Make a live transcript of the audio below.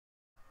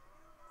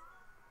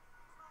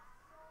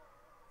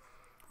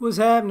What's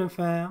happening,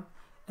 fam?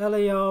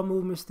 L.A.R.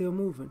 movement still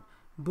moving.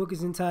 Book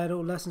is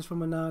entitled Lessons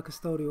from a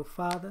Non-Custodial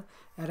Father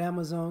at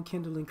Amazon,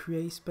 Kindle, and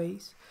Create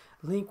Space.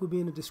 Link will be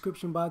in the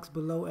description box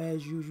below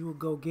as usual.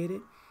 Go get it.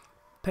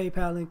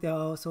 PayPal link there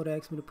also. They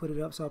asked me to put it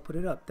up, so I'll put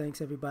it up.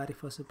 Thanks everybody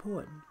for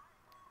supporting.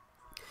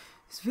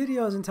 This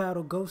video is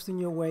entitled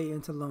Ghosting Your Way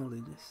into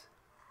Loneliness.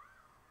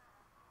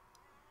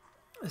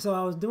 So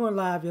I was doing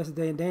live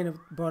yesterday and Dana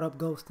brought up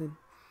ghosting.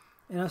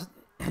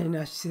 And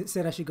I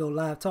said I should go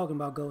live talking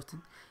about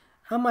ghosting.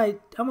 I'm going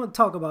to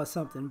talk about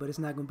something, but it's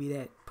not going to be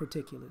that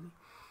particularly.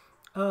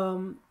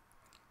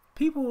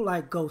 People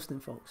like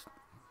ghosting folks.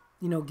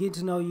 You know, get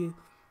to know you,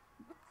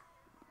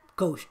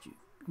 ghost you.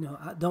 You know,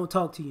 I don't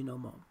talk to you no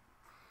more.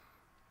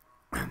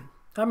 I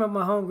remember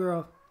my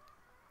homegirl,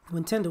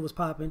 when Tinder was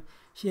popping,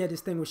 she had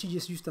this thing where she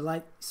just used to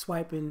like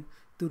swiping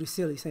through the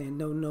silly saying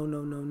no, no,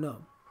 no, no,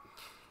 no.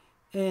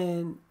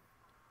 And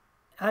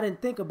I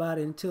didn't think about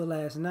it until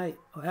last night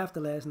or after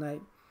last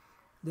night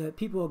that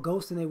people are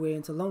ghosting their way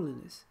into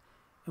loneliness.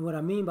 And what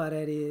I mean by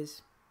that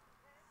is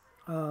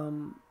what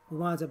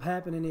winds up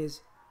happening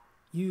is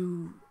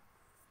you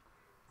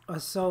are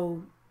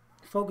so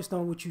focused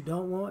on what you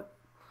don't want,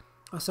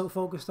 are so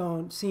focused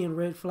on seeing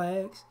red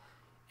flags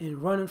and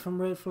running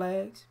from red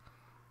flags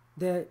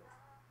that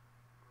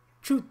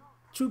truth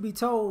be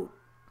told,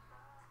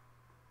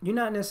 you're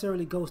not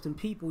necessarily ghosting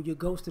people, you're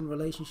ghosting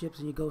relationships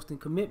and you're ghosting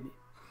commitment.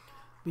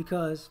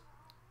 Because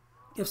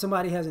if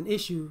somebody has an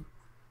issue,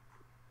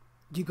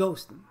 you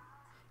ghost them.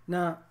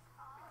 Now,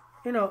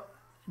 you know,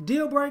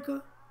 deal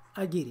breaker,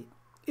 I get it.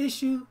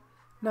 Issue,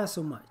 not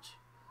so much.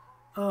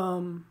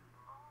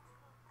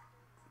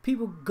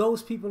 People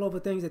ghost people over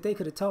things that they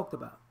could have talked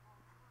about.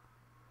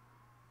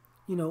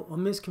 You know, a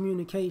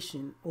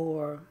miscommunication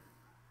or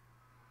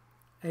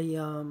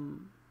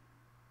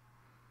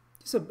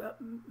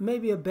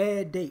maybe a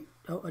bad date,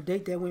 a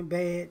date that went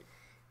bad,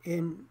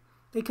 and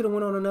they could have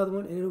went on another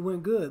one and it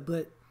went good.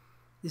 But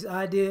this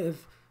idea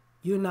if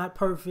you're not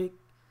perfect,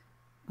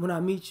 when I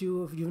meet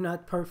you, if you're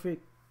not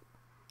perfect,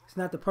 it's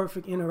not the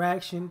perfect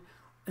interaction,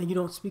 and you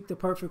don't speak the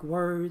perfect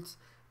words,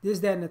 this,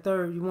 that, and the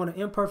third. You want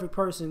an imperfect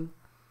person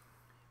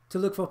to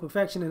look for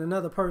perfection in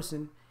another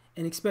person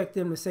and expect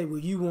them to say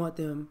what you want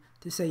them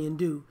to say and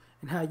do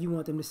and how you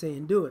want them to say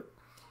and do it.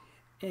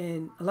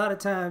 And a lot of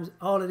times,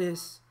 all of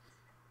this,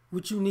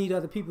 what you need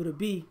other people to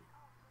be,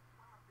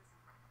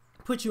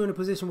 put you in a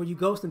position where you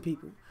ghosting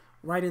people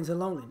right into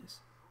loneliness.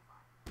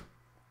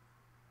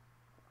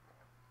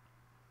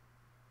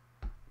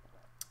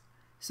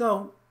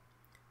 So,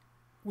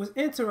 what's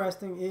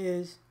interesting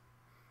is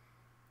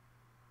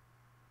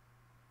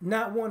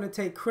not wanting to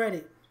take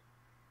credit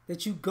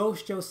that you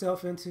ghost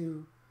yourself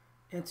into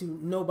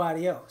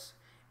nobody else.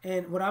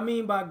 And what I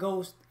mean by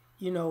ghost,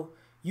 you know,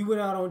 you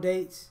went out on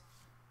dates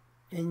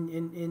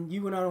and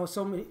you went out on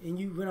so many, and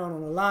you went out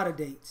on a lot of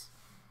dates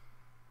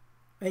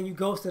and you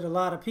ghosted a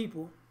lot of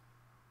people.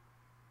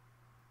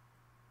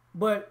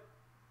 But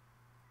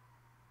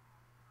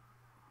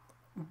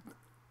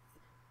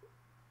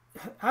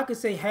I could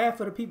say half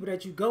of the people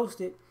that you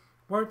ghosted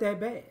weren't that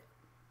bad.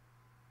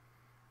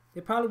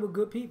 They probably were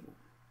good people.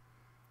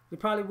 They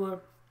probably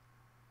were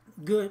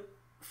good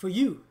for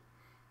you.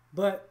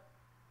 But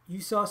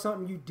you saw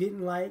something you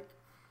didn't like,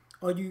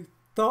 or you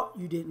thought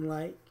you didn't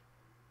like,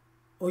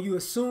 or you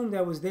assumed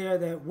that was there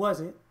that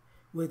wasn't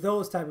with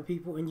those type of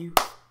people, and you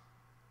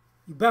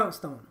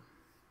bounced on them.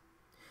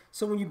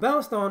 So when you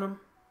bounced on them,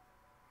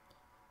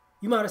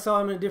 you might have saw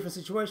them in a different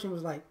situation. It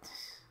was like,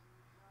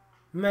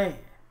 man,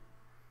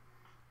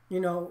 you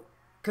know,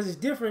 because it's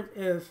different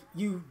if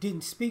you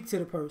didn't speak to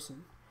the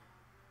person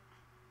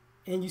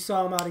and you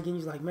saw them out again.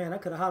 You're like, man, I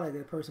could have hollered at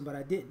that person, but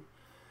I didn't.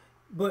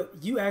 But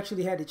you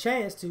actually had the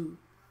chance to,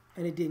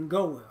 and it didn't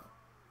go well.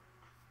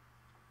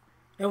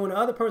 And when the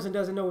other person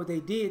doesn't know what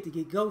they did to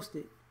get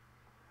ghosted,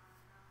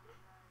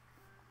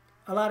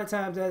 a lot of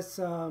times that's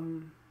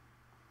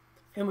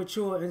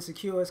immature,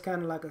 insecure. It's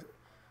kind of like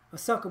a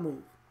sucker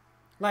move.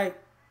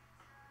 Like,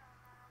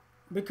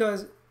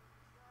 because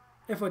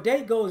if a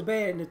date goes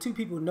bad and the two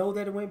people know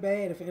that it went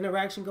bad, if an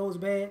interaction goes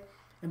bad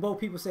and both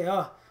people say,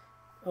 oh,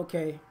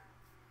 okay,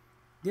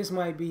 this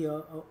might be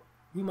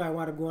we might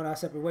wind up going our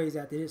separate ways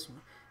after this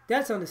one.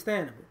 That's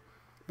understandable.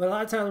 But a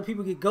lot of times when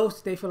people get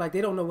ghosted, they feel like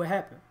they don't know what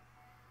happened.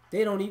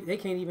 They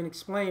can't even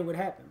explain what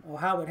happened or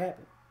how it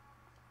happened.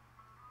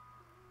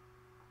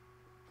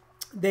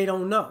 They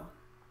don't know.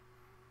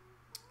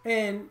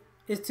 And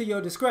it's to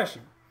your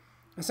discretion.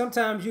 And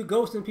sometimes you're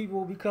ghosting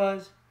people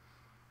because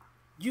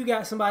you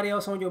got somebody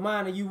else on your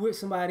mind, or you with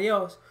somebody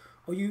else,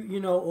 or you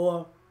know,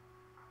 or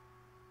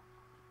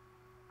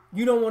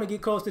you don't want to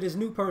get close to this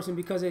new person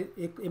because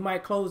it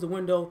might close the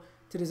window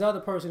to this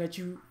other person that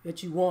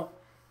you want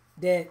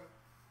that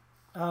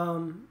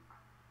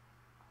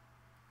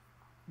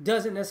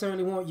doesn't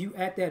necessarily want you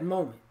at that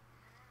moment.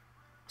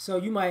 So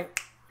you might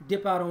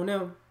dip out on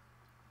them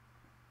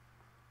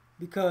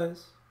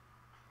because,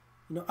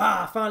 you know,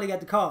 I finally got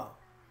the call.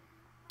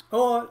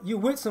 Or you're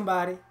with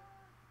somebody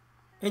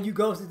and you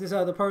ghosted this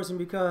other person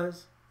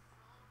because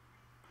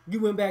you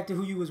went back to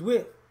who you was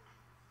with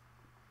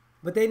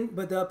but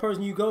the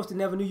person you ghosted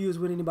never knew you was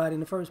with anybody in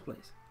the first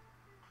place.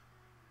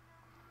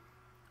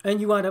 And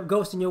you wind up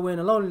ghosting your way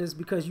into loneliness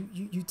because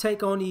you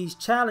take on these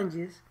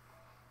challenges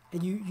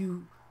and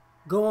you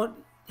go on,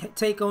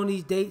 take on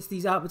these dates,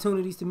 these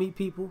opportunities to meet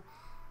people.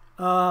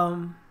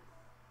 And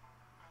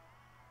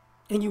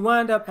you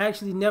wind up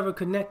actually never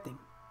connecting.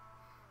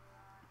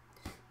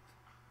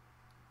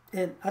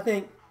 And I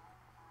think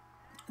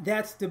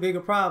that's the bigger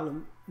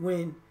problem,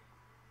 when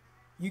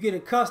you get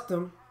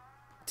accustomed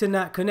to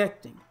not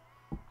connecting,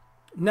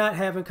 not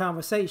having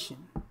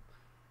conversation,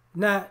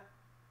 not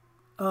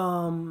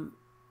coming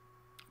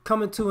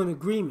to an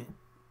agreement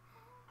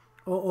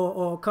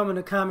or coming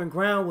to common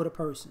ground with a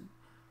person.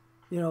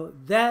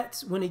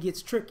 That's when it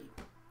gets tricky.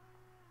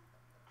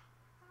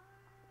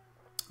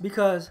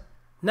 Because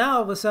now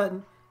all of a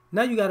sudden,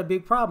 now you got a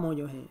big problem on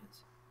your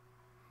hands.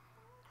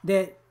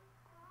 That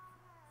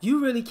you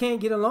really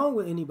can't get along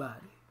with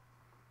anybody.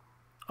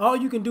 All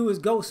you can do is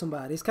ghost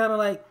somebody. It's kind of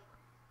like,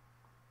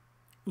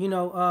 you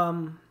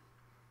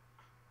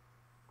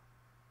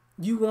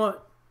want,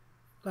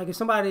 like if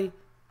somebody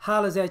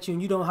hollers at you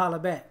and you don't holler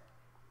back,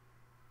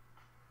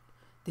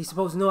 they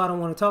supposed to know I don't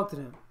want to talk to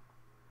them.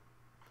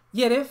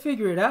 Yeah, they'll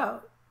figure it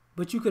out,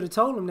 but you could have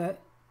told them that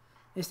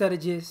instead of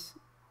just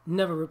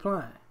never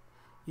replying.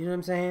 You know what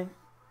I'm saying?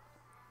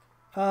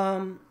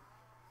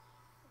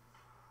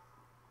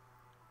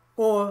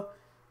 Or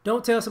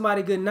don't tell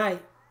somebody good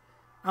night,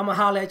 I'm going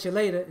to holler at you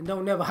later, and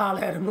don't never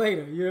holler at them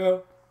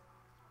later,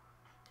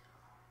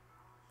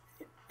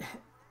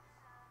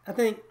 I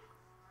think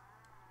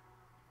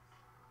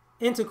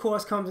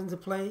intercourse comes into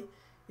play.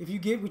 If you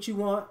get what you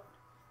want,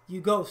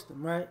 you ghost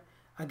them, right?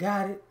 I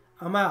got it,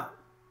 I'm out.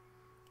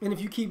 And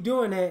if you keep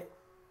doing that,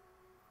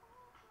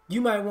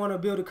 you might want to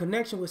build a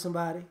connection with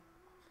somebody,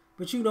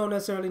 but you don't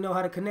necessarily know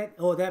how to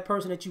connect, or that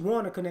person that you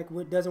want to connect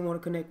with doesn't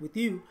want to connect with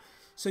you.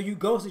 So you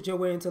ghosted your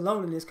way into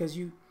loneliness because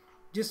you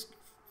just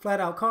flat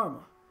out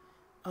karma.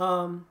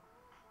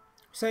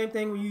 Same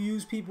thing when you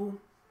use people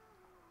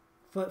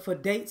for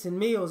dates and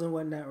meals and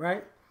whatnot,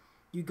 right?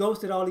 You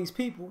ghosted all these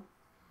people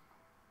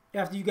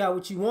after you got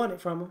what you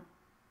wanted from them.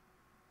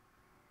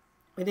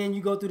 And then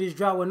you go through this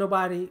drought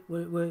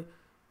where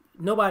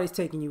nobody's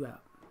taking you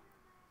out.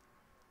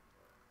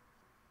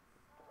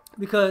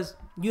 Because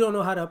you don't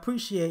know how to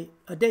appreciate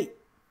a date.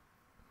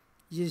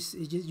 You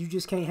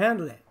just can't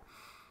handle that.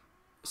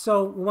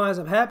 So what winds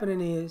up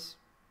happening is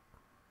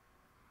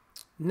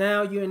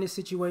now you're in this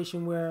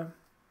situation where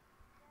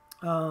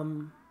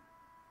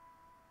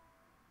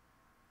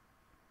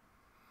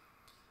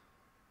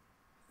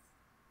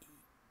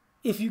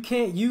if you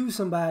can't use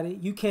somebody,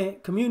 you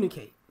can't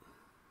communicate.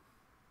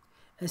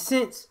 And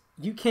since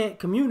you can't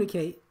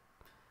communicate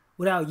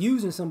without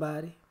using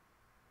somebody,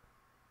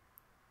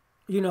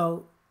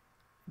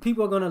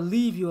 people are going to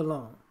leave you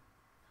alone.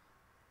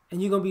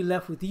 And you're going to be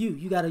left with you.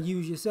 You got to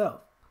use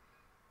yourself.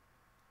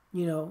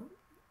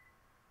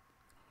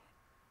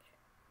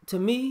 To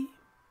me,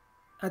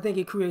 I think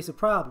it creates a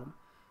problem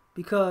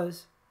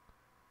because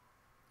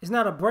it's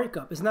not a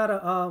breakup. It's not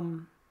a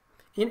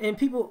and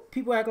people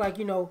act like,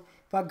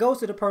 if I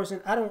ghosted a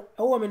person, I don't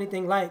owe them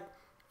anything. Like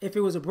if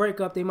it was a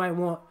breakup, they might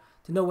want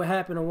to know what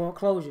happened or want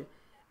closure.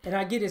 And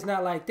I get it's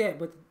not like that,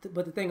 but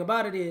the thing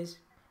about it is,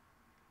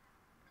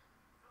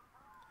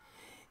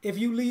 if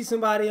you lead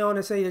somebody on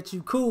and say that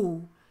you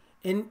cool,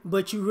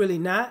 but you really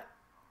not,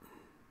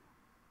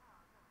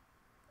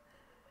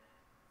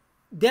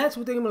 that's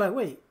what they're gonna be like,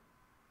 wait,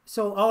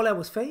 so all that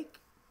was fake?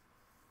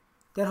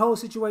 That whole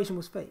situation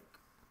was fake.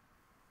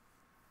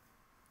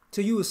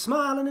 So you was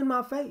smiling in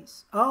my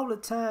face all the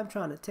time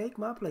trying to take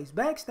my place.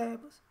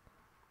 Backstabbers.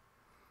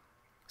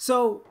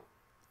 So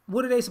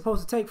what are they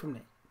supposed to take from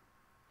that?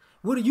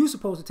 What are you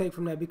supposed to take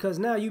from that? Because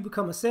now you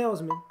become a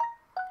salesman,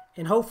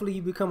 and hopefully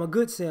you become a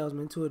good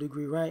salesman to a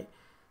degree, right?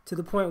 To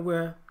the point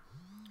where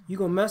you're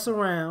going to mess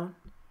around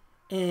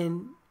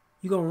and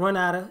you're going to run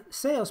out of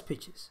sales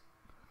pitches.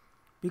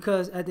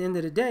 Because at the end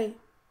of the day,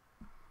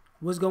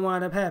 what's going to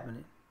wind up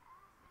happening?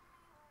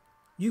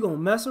 You're going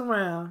to mess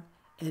around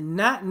and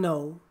not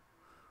know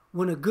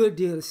when a good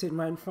deal is sitting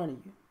right in front of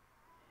you.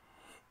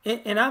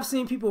 And I've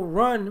seen people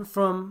run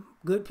from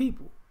good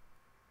people.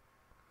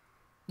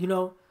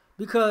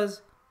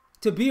 Because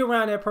to be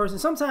around that person,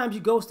 sometimes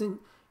you ghost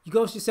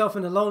yourself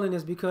into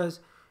loneliness because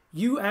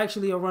you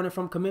actually are running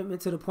from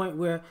commitment to the point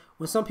where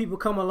when some people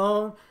come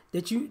along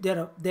that you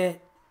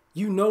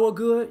know are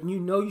good and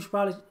you should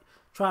probably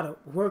try to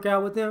work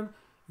out with them,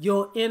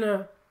 your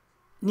inner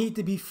need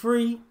to be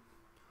free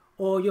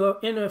or your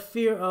inner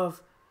fear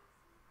of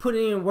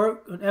putting in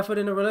work and effort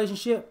in a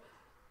relationship,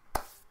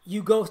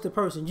 you ghost the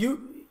person.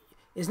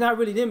 It's not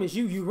really them, it's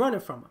you running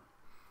from them.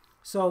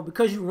 So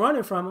because you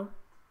running from them,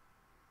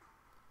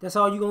 that's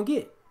all you're going to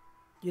get.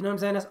 You know what I'm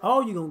saying? That's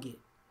all you're going to get.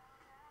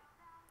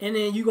 And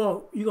then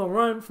you're gonna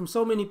run from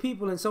so many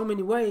people in so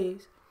many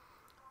ways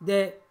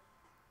that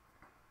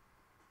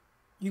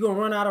you're going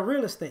to run out of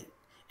real estate.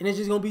 And it's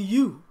just going to be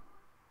you.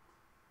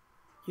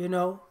 In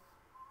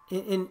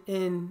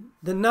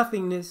the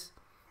nothingness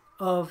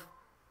of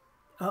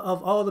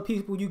of all the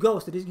people you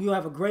ghosted. You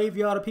have a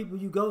graveyard of people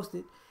you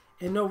ghosted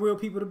and no real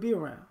people to be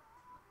around.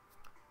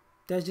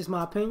 That's just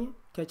my opinion.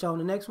 Catch y'all on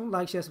the next one.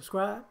 Like, share,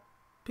 subscribe.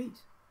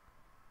 Peace.